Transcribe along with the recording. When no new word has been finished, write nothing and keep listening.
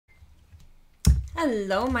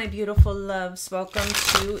Hello, my beautiful loves. Welcome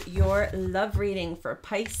to your love reading for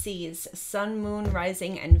Pisces, Sun, Moon,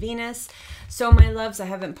 Rising, and Venus. So, my loves, I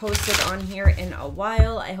haven't posted on here in a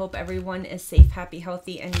while. I hope everyone is safe, happy,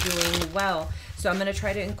 healthy, and doing well. So, I'm going to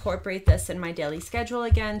try to incorporate this in my daily schedule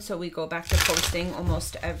again so we go back to posting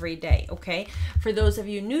almost every day, okay? For those of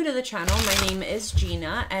you new to the channel, my name is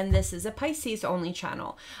Gina, and this is a Pisces only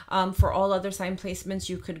channel. For all other sign placements,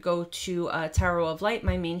 you could go to Tarot of Light,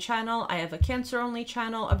 my main channel. I have a Cancer only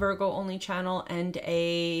channel, a Virgo only channel, and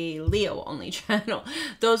a Leo only channel.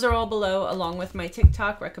 Those are all below, along with my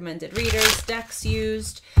TikTok recommended readers, decks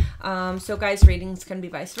used. So guys, readings can be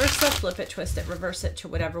vice versa. Flip it, twist it, reverse it to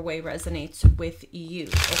whatever way resonates with you,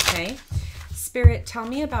 okay? Spirit, tell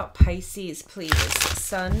me about Pisces, please.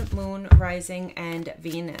 Sun, Moon, Rising, and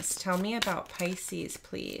Venus. Tell me about Pisces,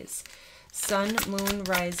 please. Sun, Moon,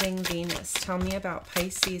 Rising, Venus. Tell me about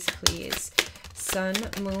Pisces, please. Sun,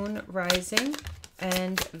 Moon, Rising,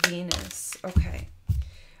 and Venus. Okay.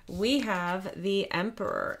 We have the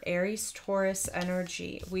Emperor, Aries, Taurus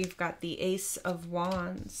energy. We've got the Ace of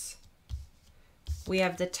Wands. We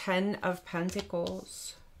have the Ten of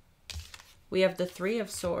Pentacles. We have the Three of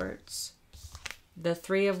Swords, the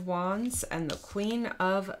Three of Wands, and the Queen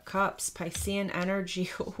of Cups. Piscean energy.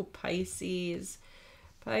 Oh, Pisces.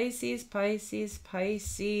 Pisces, Pisces,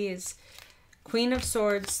 Pisces. Queen of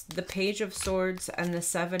Swords, the Page of Swords, and the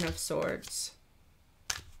Seven of Swords.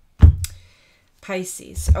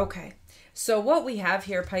 Pisces. Okay. So what we have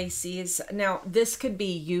here, Pisces, now this could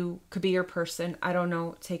be you, could be your person. I don't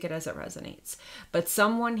know. Take it as it resonates. But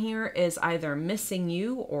someone here is either missing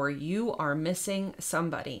you or you are missing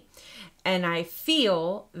somebody. And I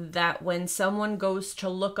feel that when someone goes to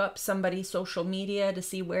look up somebody's social media to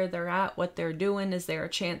see where they're at, what they're doing, is there a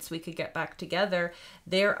chance we could get back together?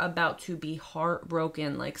 They're about to be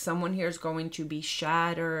heartbroken. Like someone here is going to be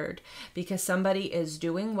shattered because somebody is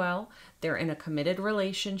doing well. They're in a committed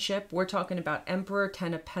relationship. We're talking about Emperor,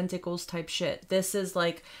 Ten of Pentacles type shit. This is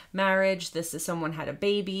like marriage. This is someone had a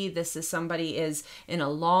baby. This is somebody is in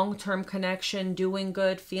a long-term connection, doing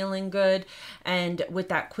good, feeling good. And with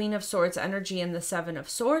that Queen of Swords energy and the Seven of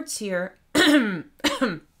Swords here,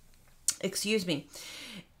 excuse me,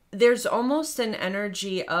 there's almost an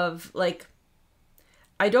energy of like,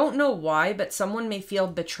 I don't know why, but someone may feel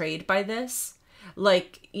betrayed by this.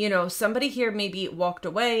 Like, you know, somebody here maybe walked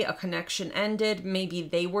away, a connection ended, maybe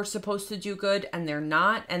they were supposed to do good and they're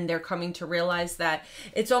not, and they're coming to realize that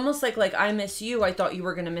it's almost like I miss you, I thought you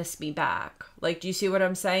were going to miss me back. Like, do you see what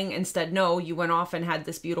I'm saying? Instead, no, you went off and had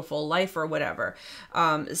this beautiful life or whatever.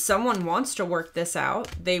 Someone wants to work this out.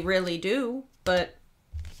 They really do, but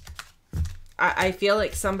I feel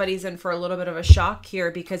like somebody's in for a little bit of a shock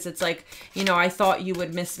here because it's like, you know, I thought you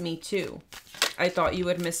would miss me too. I thought you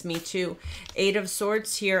would miss me too. Eight of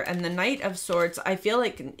Swords here and the Knight of Swords. I feel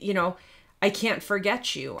like, you know, I can't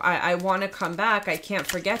forget you. I want to come back. I can't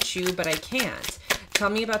forget you, but I can't.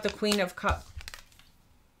 Tell me about the Queen of Cups.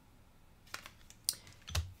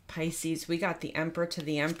 Pisces, we got the Emperor to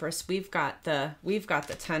the Empress. We've got the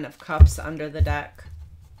Ten of Cups under the deck.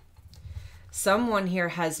 Someone here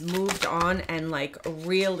has moved on and like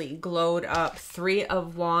really glowed up. Three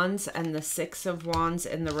of Wands and the Six of Wands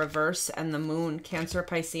in the reverse and the Moon, Cancer,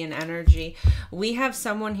 Piscean energy. We have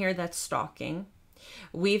someone here that's stalking.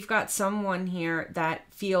 We've got someone here that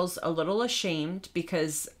feels a little ashamed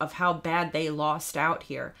because of how bad they lost out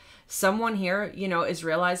here. Someone here, you know, is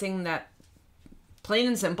realizing that plain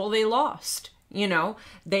and simple, they lost. You know,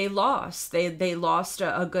 they lost. They lost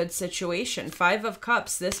a good situation. Five of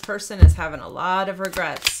Cups. This person is having a lot of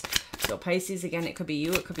regrets. So Pisces, again, it could be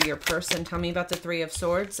you. It could be your person. Tell me about the Three of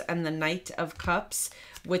Swords and the Knight of Cups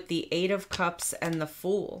with the Eight of Cups and the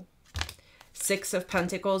Fool. Six of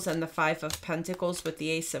Pentacles and the Five of Pentacles with the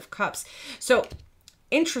Ace of Cups. So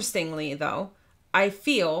interestingly, though, I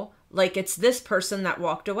feel like it's this person that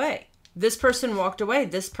walked away. This person walked away.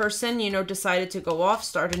 This person, you know, decided to go off,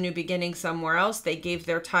 start a new beginning somewhere else. They gave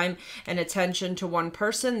their time and attention to one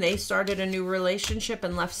person. They started a new relationship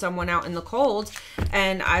and left someone out in the cold.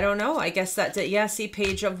 And I don't know. I guess that's it. Yeah, see,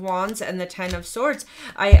 Page of Wands and the Ten of Swords.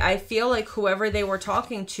 I feel like whoever they were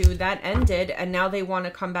talking to, that ended. And now they want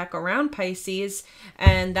to come back around, Pisces.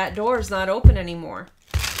 And that door is not open anymore.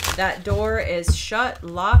 That door is shut,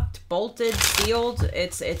 locked, bolted, sealed.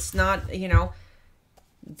 It's not, you know...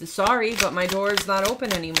 Sorry, but my door is not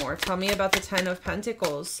open anymore. Tell me about the Ten of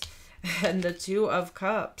Pentacles and the Two of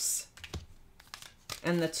Cups.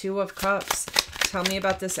 And the Two of Cups. Tell me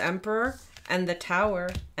about this Emperor and the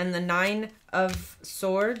Tower and the Nine of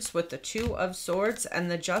Swords with the Two of Swords and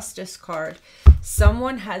the Justice card.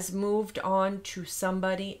 Someone has moved on to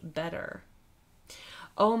somebody better.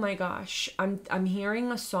 Oh my gosh. I'm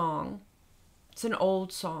hearing a song. It's an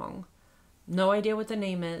old song. No idea what the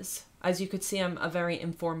name is. As you could see, I'm a very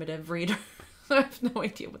informative reader. I have no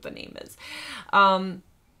idea what the name is.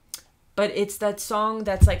 But it's that song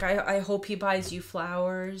that's like, I hope he buys you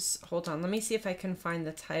flowers. Hold on. Let me see if I can find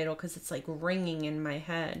the title because it's like ringing in my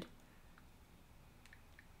head.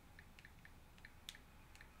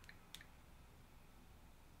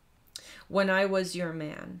 When I Was Your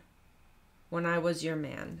Man. When I Was Your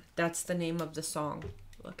Man. That's the name of the song.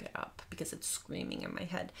 Look it up because it's screaming in my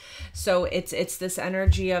head. So it's this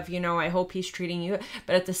energy of, you know, I hope he's treating you,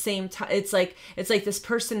 but at the same time, it's like this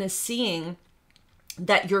person is seeing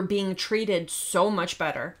that you're being treated so much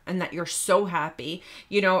better and that you're so happy.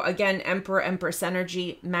 You know, again, Emperor, Empress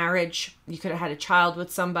energy, marriage, you could have had a child with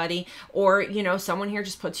somebody, or, you know, someone here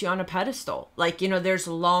just puts you on a pedestal. Like, you know, there's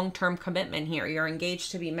long-term commitment here. You're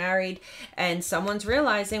engaged to be married and someone's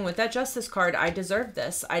realizing with that Justice card, I deserve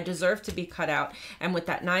this. I deserve to be cut out. And with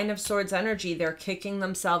that Nine of Swords energy, they're kicking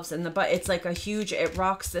themselves in the butt. It's like a huge, it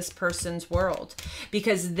rocks this person's world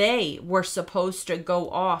because they were supposed to go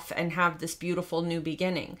off and have this beautiful new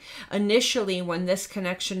beginning. Initially, when this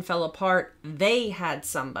connection fell apart, they had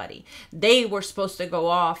somebody. They were supposed to go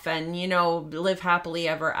off and, you know, live happily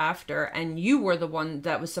ever after. And you were the one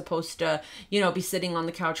that was supposed to, you know, be sitting on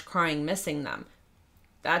the couch crying, missing them.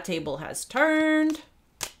 That table has turned.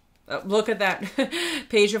 Oh, look at that.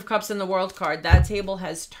 Page of Cups in the World card. That table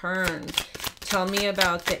has turned. Tell me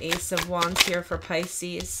about the Ace of Wands here for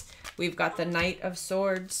Pisces. We've got the Knight of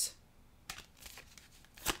Swords.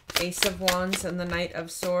 Ace of Wands and the Knight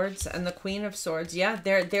of Swords and the Queen of Swords. Yeah,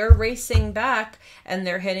 they're racing back and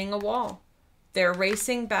they're hitting a wall. They're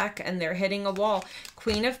racing back and they're hitting a wall.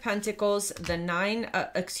 Queen of Pentacles,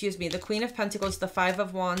 the Queen of Pentacles, the Five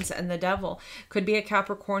of Wands, and the Devil. Could be a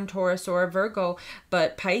Capricorn, Taurus, or a Virgo.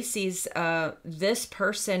 But Pisces, this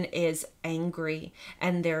person is angry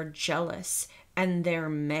and they're jealous and they're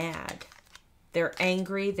mad. They're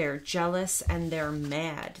angry, they're jealous, and they're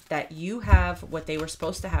mad that you have what they were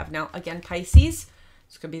supposed to have. Now, again, Pisces,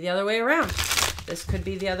 this could be the other way around. This could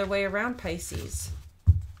be the other way around, Pisces.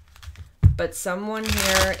 But someone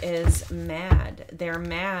here is mad. They're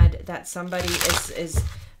mad that somebody is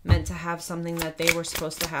meant to have something that they were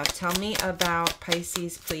supposed to have. Tell me about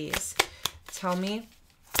Pisces, please. Tell me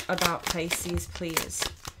about Pisces, please.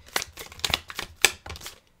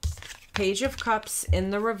 Page of Cups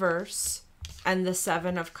in the reverse. And the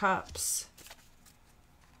Seven of Cups.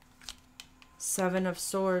 Seven of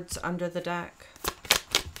Swords under the deck.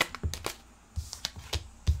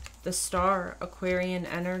 The Star, Aquarian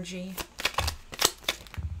energy.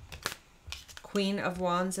 Queen of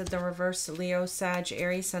Wands in the reverse, Leo, Sag,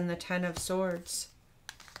 Aries, and the Ten of Swords.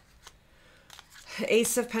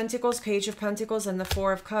 Ace of Pentacles, Page of Pentacles, and the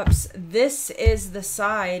Four of Cups. This is the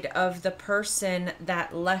side of the person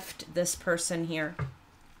that left this person here.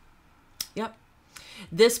 Yep.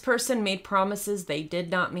 This person made promises they did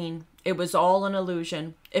not mean. It was all an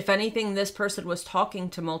illusion. If anything, this person was talking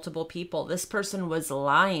to multiple people. This person was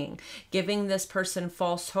lying, giving this person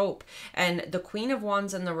false hope. And the Queen of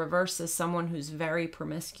Wands in the reverse is someone who's very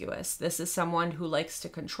promiscuous. This is someone who likes to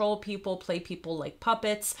control people, play people like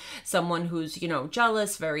puppets, someone who's, you know,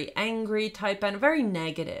 jealous, very angry type, and very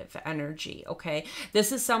negative energy, okay?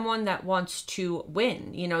 This is someone that wants to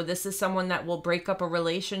win. You know, this is someone that will break up a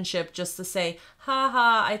relationship just to say, ha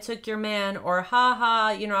ha, I took your man, or ha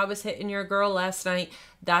ha, you know, I was hitting your girl last night.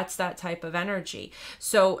 That's that type of energy.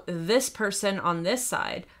 So this person on this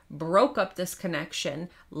side broke up this connection,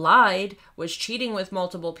 lied, was cheating with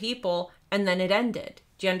multiple people, and then it ended.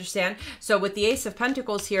 Do you understand? So with the Ace of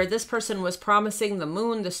Pentacles here, this person was promising the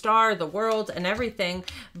moon, the star, the world, and everything.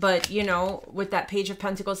 But, you know, with that Page of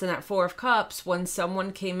Pentacles and that Four of Cups, when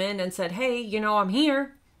someone came in and said, hey, you know, I'm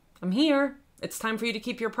here. It's time for you to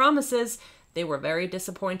keep your promises. They were very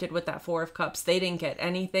disappointed with that Four of Cups. They didn't get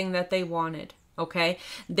anything that they wanted. Okay,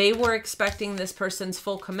 they were expecting this person's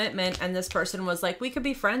full commitment, and this person was like, we could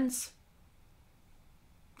be friends.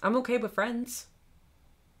 I'm okay with friends.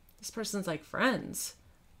 This person's like, friends?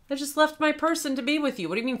 I just left my person to be with you.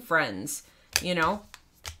 What do you mean friends? You know,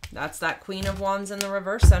 that's that Queen of Wands in the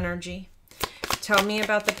reverse energy. Tell me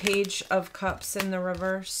about the Page of Cups in the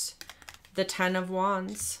reverse, the Ten of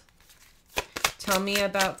Wands. Tell me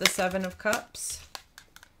about the Seven of Cups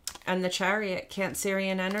and the Chariot,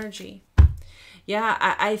 Cancerian energy.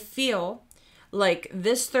 Yeah, I feel like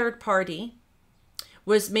this third party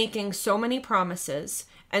was making so many promises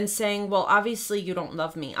and saying, well, obviously you don't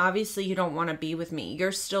love me. Obviously you don't want to be with me.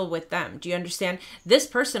 You're still with them. Do you understand? This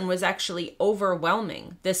person was actually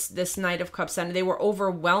overwhelming this Knight of Cups, and they were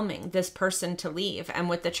overwhelming this person to leave. And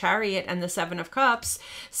with the Chariot and the Seven of Cups,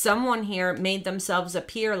 someone here made themselves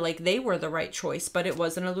appear like they were the right choice, but it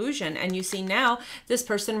was an illusion. And you see now this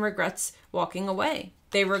person regrets walking away.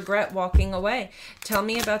 They regret walking away. Tell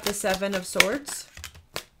me about the Seven of Swords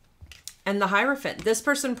and the Hierophant. This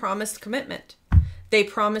person promised commitment. They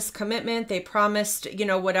promised commitment. They promised, you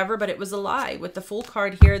know, whatever, but it was a lie. With the Fool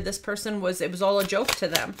card here, this person was, it was all a joke to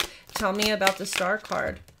them. Tell me about the Star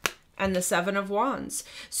card and the Seven of Wands.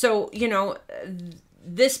 So, you know,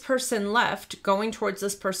 this person left going towards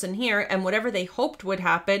this person here, and whatever they hoped would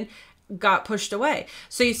happen got pushed away.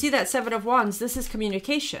 So you see that Seven of Wands, this is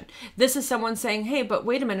communication. This is someone saying, hey, but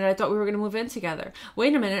wait a minute, I thought we were going to move in together.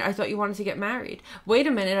 Wait a minute, I thought you wanted to get married. Wait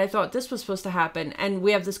a minute, I thought this was supposed to happen. And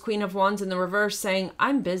we have this Queen of Wands in the reverse saying,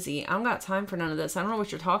 I'm busy. I don't got time for none of this. I don't know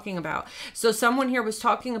what you're talking about. So someone here was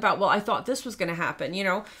talking about, well, I thought this was going to happen. You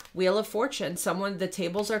know, Wheel of Fortune, someone, the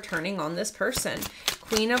tables are turning on this person.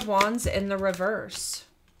 Queen of Wands in the reverse.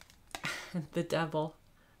 The Devil.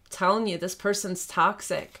 I'm telling you, this person's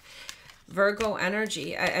toxic. Virgo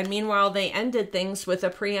energy. And meanwhile, they ended things with a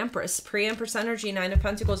pre-empress. Pre-empress energy, Nine of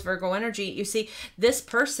Pentacles, Virgo energy. You see, this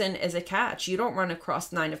person is a catch. You don't run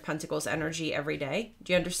across Nine of Pentacles energy every day.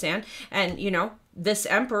 Do you understand? And, you know, this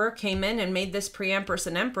emperor came in and made this pre-empress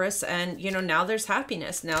an empress. And, you know, now there's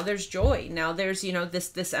happiness. Now there's joy. Now there's, you know,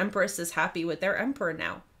 this empress is happy with their emperor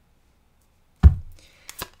now.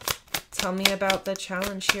 Tell me about the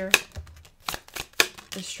challenge here.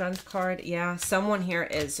 The Strength card. Yeah, someone here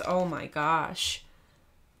is, oh my gosh.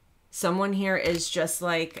 Someone here is just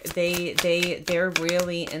like, they're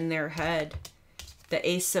really in their head. The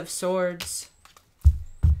Ace of Swords.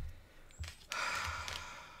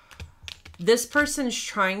 This person's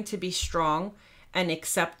trying to be strong and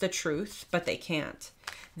accept the truth, but they can't.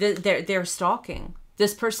 They're stalking.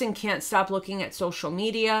 This person can't stop looking at social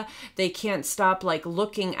media. They can't stop like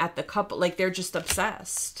looking at the couple. Like they're just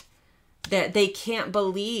obsessed. That they can't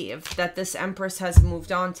believe that this Empress has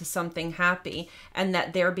moved on to something happy and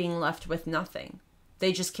that they're being left with nothing.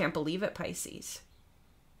 They just can't believe it, Pisces.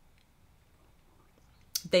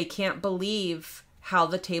 They can't believe how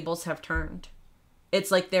the tables have turned.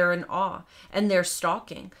 It's like they're in awe and they're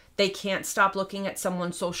stalking. They can't stop looking at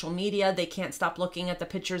someone's social media. They can't stop looking at the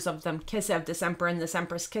pictures of them of this emperor and this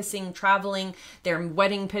empress kissing, traveling, their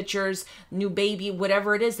wedding pictures, new baby,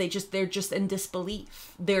 whatever it is. They're just in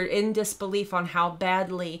disbelief. They're in disbelief on how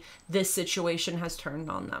badly this situation has turned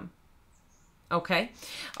on them. Okay.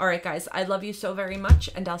 All right, guys, I love you so very much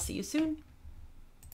and I'll see you soon.